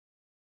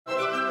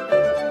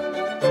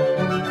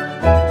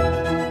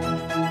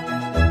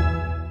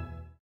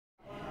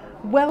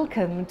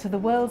Welcome to the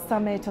World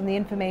Summit on the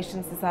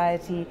Information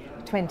Society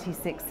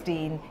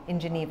 2016 in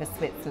Geneva,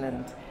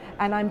 Switzerland.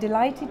 And I'm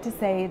delighted to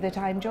say that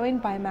I'm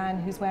joined by a man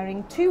who's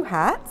wearing two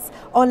hats,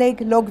 Oleg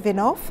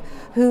Logvinov,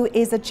 who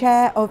is a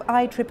chair of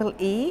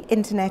IEEE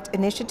Internet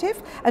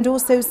Initiative and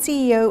also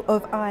CEO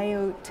of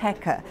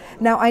IoTecha.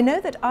 Now, I know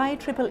that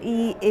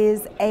IEEE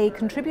is a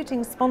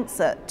contributing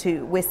sponsor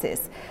to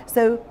WSIS.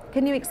 So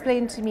can you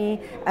explain to me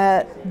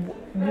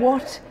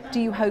what do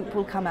you hope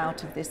will come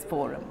out of this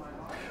forum?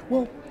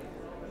 Well,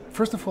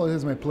 first of all, it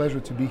is my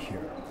pleasure to be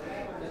here.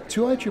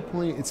 To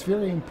IEEE, it's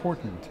very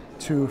important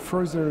to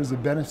further the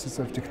benefits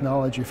of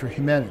technology for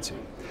humanity.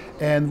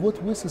 And what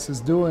WSIS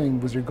is doing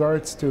with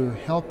regards to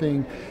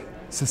helping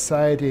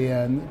society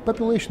and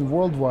population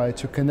worldwide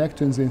to connect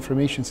to the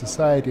information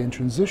society and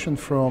transition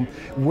from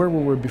where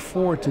we were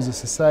before to the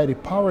society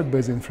powered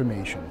by the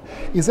information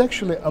is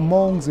actually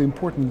among the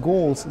important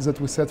goals that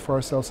we set for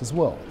ourselves as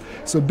well.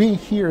 So being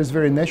here is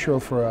very natural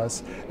for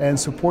us, and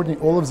supporting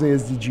all of the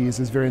SDGs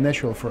is very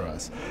natural for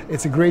us.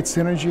 It's a great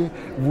synergy.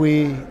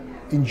 We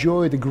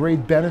enjoy the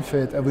great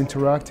benefit of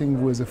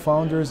interacting with the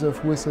founders of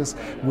WSIS,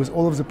 with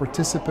all of the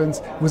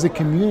participants, with the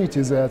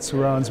community that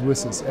surrounds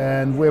WSIS,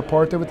 and we're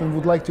part of it and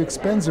would like to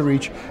expand the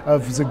reach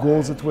of the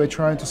goals that we're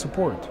trying to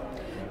support.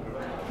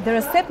 There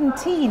are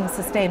 17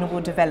 Sustainable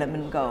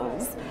Development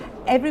Goals.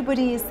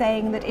 Everybody is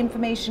saying that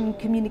information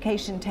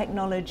communication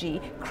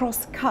technology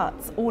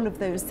cross-cuts all of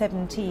those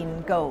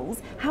 17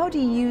 goals. How do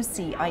you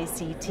see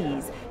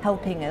ICTs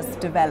helping us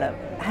develop,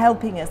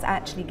 helping us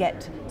actually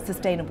get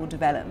sustainable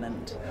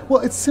development?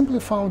 Well, it's simply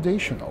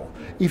foundational.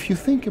 If you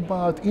think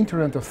about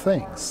Internet of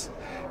Things,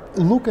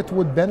 look at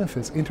what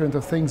benefits Internet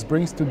of Things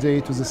brings today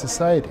to the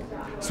society.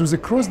 Through the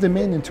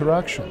cross-domain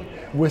interaction,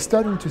 we're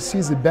starting to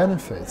see the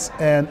benefits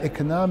and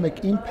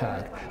economic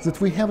impact that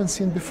we haven't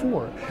seen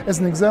before. As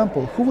an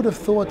example, who would have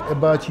thought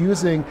about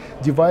using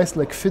a device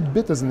like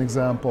Fitbit as an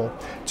example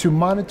to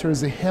monitor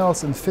the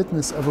health and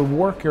fitness of a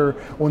worker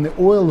on the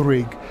oil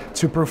rig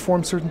to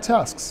perform certain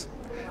tasks?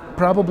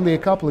 Probably a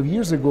couple of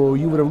years ago,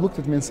 you would have looked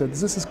at me and said,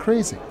 this is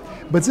crazy.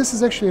 But this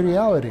is actually a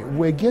reality.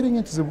 We're getting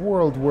into the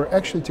world where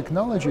actually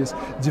technologies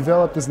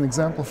developed as an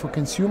example for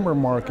consumer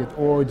market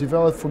or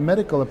developed for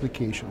medical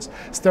applications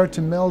start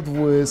to meld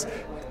with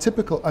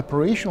typical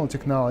operational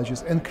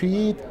technologies and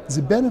create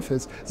the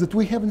benefits that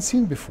we haven't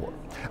seen before.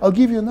 I'll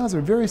give you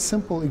another very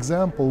simple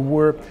example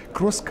where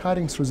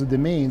cross-cutting through the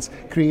domains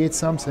creates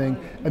something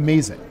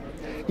amazing.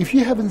 If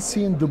you haven't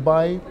seen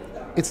Dubai,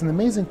 it's an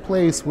amazing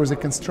place where the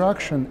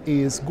construction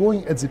is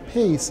going at the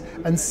pace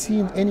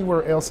unseen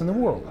anywhere else in the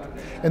world.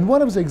 And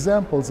one of the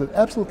examples that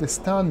absolutely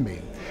stunned me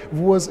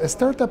was a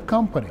startup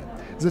company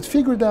that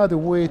figured out a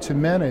way to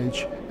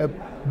manage a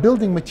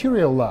building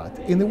material lot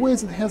in a way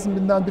that hasn't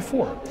been done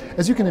before.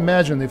 As you can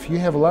imagine, if you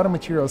have a lot of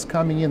materials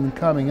coming in and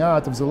coming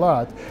out of the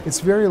lot, it's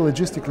very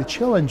logistically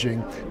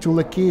challenging to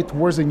locate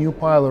where the new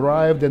pile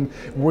arrived and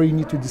where you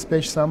need to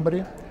dispatch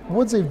somebody.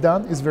 What they've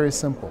done is very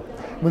simple.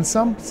 When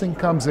something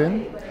comes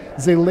in,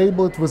 they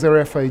label it with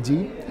their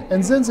RFID,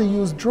 and then they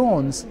use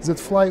drones that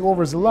fly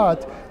over the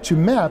lot to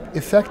map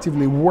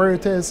effectively where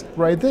it is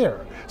right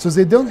there. So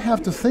they don't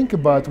have to think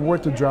about where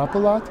to drop a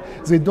lot,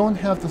 they don't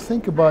have to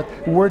think about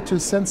where to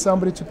send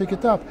somebody to pick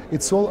it up.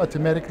 It's all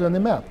automatically on the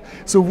map.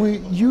 So we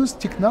use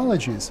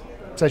technologies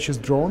such as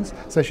drones,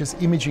 such as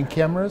imaging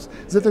cameras,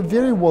 that are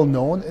very well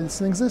known and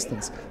it's in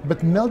existence. But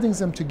melding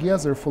them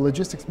together for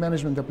logistics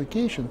management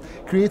application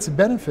creates a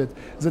benefit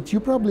that you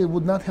probably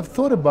would not have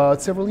thought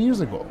about several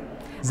years ago.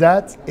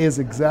 That is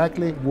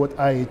exactly what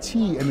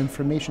IoT and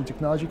information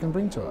technology can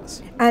bring to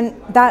us. And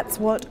that's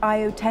what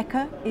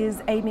IoTecha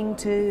is aiming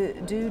to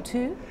do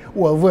too?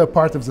 Well, we're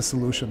part of the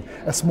solution.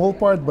 A small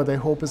part, but I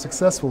hope a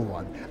successful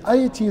one.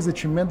 IoT is a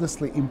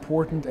tremendously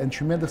important and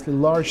tremendously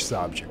large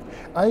subject.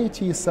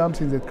 IoT is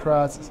something that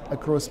crosses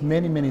across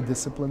many, many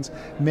disciplines,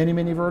 many,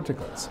 many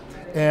verticals.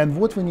 And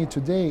what we need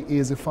today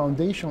is a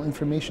foundational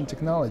information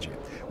technology.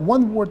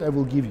 One word I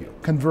will give you,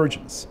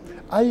 convergence.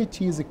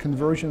 IoT is a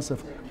convergence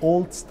of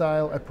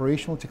old-style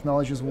operational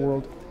technologies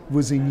world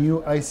with a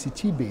new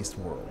ICT-based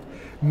world.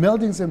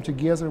 Melding them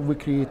together, we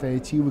create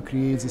IoT, we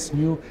create this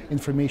new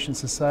information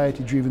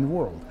society-driven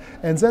world.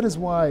 And that is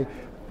why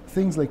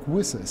things like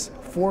WSIS,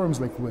 forums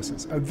like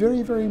WSIS, are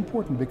very, very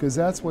important, because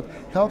that's what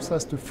helps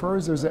us to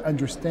further the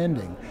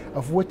understanding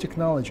of what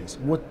technologies,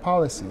 what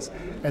policies,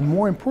 and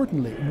more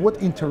importantly, what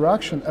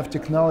interaction of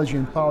technology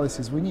and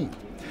policies we need.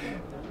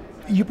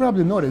 You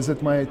probably noticed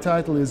that my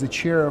title is the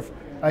chair of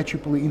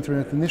IEEE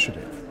Internet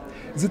Initiative.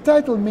 The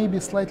title may be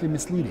slightly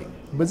misleading,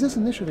 but this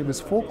initiative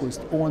is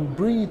focused on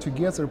bringing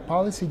together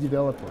policy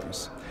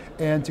developers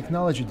and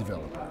technology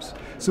developers.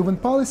 So when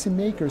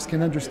policymakers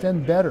can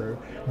understand better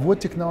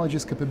what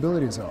technology's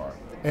capabilities are,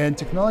 and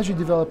technology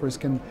developers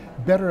can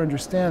better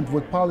understand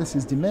what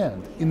policies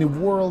demand in a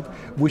world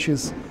which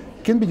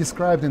can be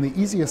described in the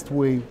easiest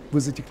way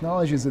with the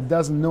technologies that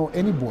doesn't know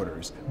any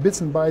borders.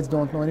 Bits and bytes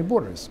don't know any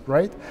borders,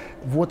 right?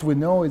 What we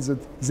know is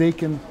that they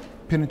can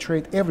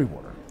penetrate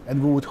everywhere.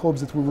 and we would hope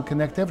that we will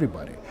connect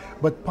everybody.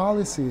 But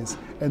policies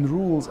and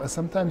rules are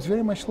sometimes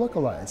very much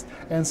localized,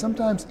 and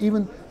sometimes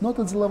even not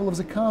at the level of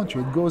the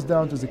country. It goes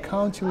down to the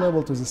county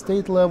level, to the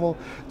state level,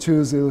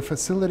 to the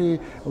facility,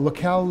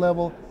 locale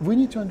level. We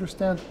need to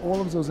understand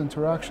all of those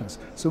interactions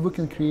so we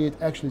can create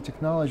actually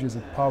technologies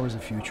that powers the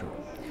future.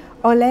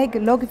 Oleg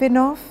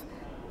Logvinov,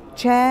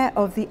 Chair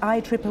of the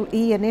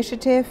IEEE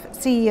Initiative,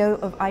 CEO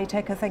of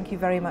ITECA, thank you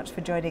very much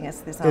for joining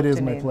us this afternoon. It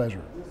is my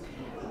pleasure.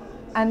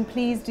 And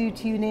please do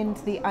tune in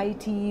to the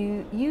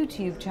ITU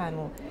YouTube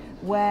channel,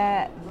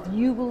 where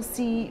you will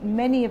see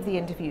many of the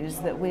interviews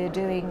that we're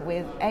doing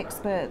with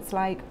experts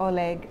like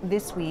Oleg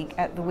this week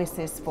at the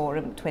WSIS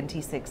Forum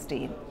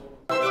 2016.